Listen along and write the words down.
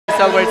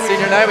celebrate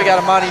senior night. We got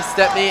Imani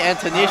Stepney and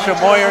Tanisha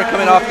Moyer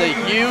coming off the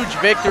huge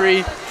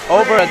victory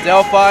over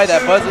Adelphi,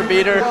 that buzzer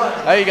beater.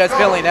 How are you guys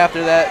feeling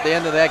after that, the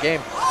end of that game?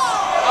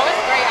 Oh,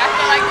 it's great. I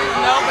feel like there's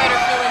no better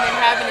feeling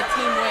than having a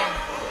team win.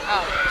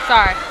 Oh,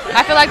 sorry.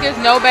 I feel like there's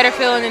no better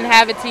feeling than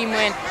having a team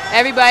win.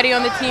 Everybody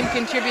on the team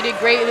contributed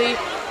greatly.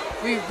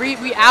 We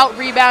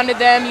out-rebounded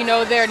them. You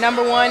know, they're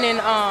number one in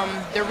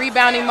the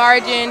rebounding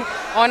margin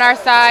on our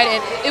side,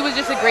 and it was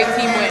just a great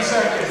team win,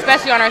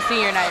 especially on our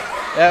senior night.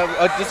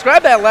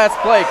 Describe that last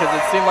play, because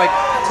it seemed like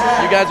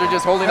you guys were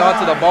just holding on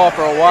to the ball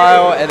for a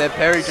while, and then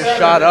Perry just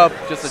shot up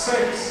just a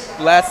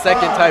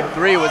last-second type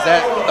three. Was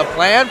that the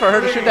plan for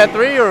her to shoot that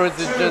three, or was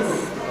it just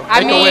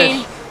I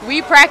mean,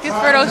 we practice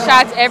for those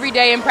shots every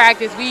day in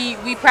practice.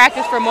 We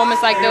practice for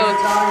moments like those.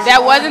 That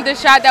wasn't the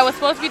shot that was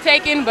supposed to be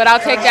taken, but I'll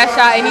take that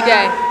shot any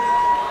day.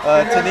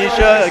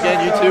 Tanisha,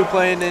 again, you two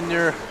playing in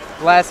your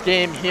last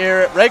game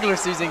here, regular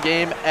season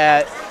game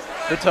at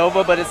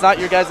Tova, but it's not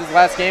your guys'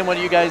 last game. What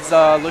are you guys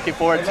looking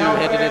forward to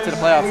heading into the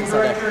playoffs this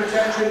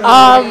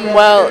Sunday?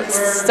 Well,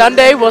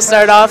 Sunday we'll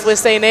start off with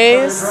St.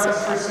 A's.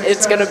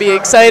 It's going to be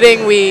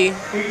exciting. We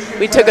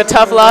took a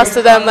tough loss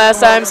to them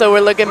last time, so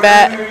we're looking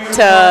back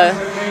to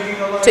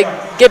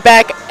get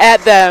back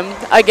at them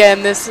again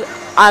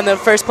on the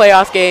first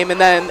playoff game and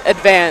then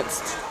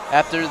advanced.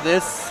 After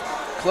this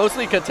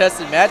closely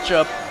contested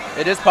matchup,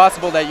 it is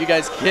possible that you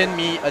guys can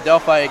meet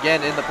Adelphi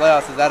again in the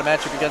playoffs. Is that a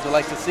matchup you guys would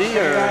like to see?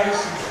 Or?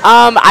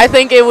 I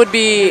think it would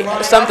be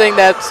something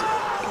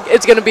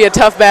it's going to be a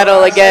tough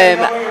battle again.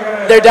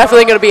 They're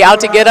definitely going to be out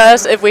to get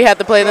us if we had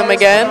to play them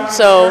again.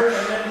 So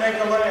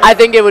I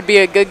think it would be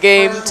a good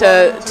game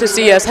to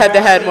see us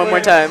head-to-head one more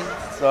time.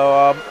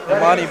 So,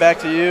 Imani, back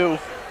to you.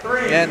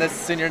 Again, this is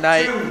senior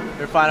night,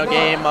 your final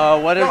game.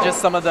 What are just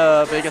some of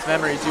the biggest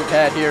memories you've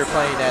had here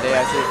playing at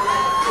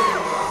AIC?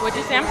 What'd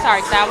you say? I'm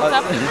sorry, Sal. What's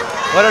up?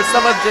 What are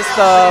some of just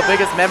the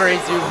biggest memories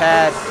you've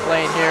had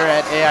playing here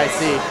at AIC?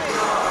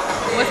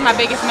 What's my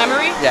biggest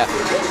memory? Yeah.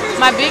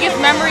 My biggest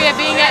memory of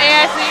being at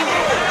AIC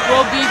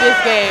will be this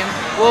game.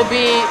 Will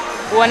be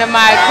one of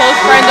my close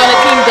friends on the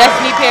team,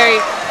 Destiny Perry,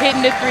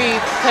 hitting the three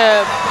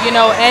to,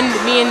 end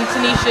me and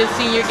Tanisha's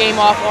senior game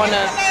off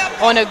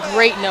on a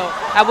great note.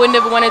 I wouldn't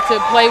have wanted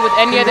to play with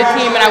any other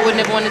team, and I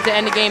wouldn't have wanted to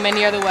end the game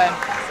any other way.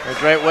 A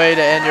great way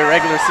to end your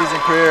regular season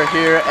career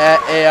here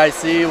at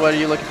AIC. What are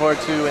you looking forward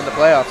to in the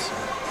playoffs?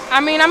 I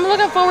mean, I'm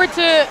looking forward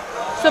to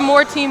some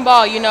more team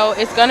ball.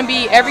 It's going to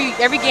be every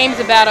game's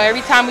a battle.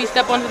 Every time we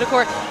step onto the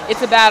court,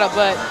 it's a battle.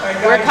 But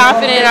we're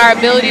confident in our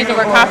abilities and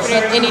we're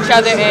confident in each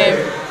other, and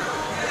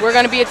we're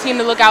going to be a team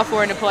to look out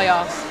for in the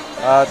playoffs.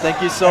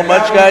 Thank you so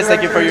much, guys.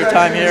 Thank you for your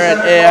time here at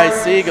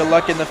AIC. Good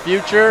luck in the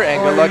future,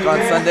 and good luck on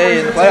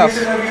Sunday in the playoffs.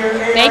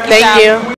 Thank you.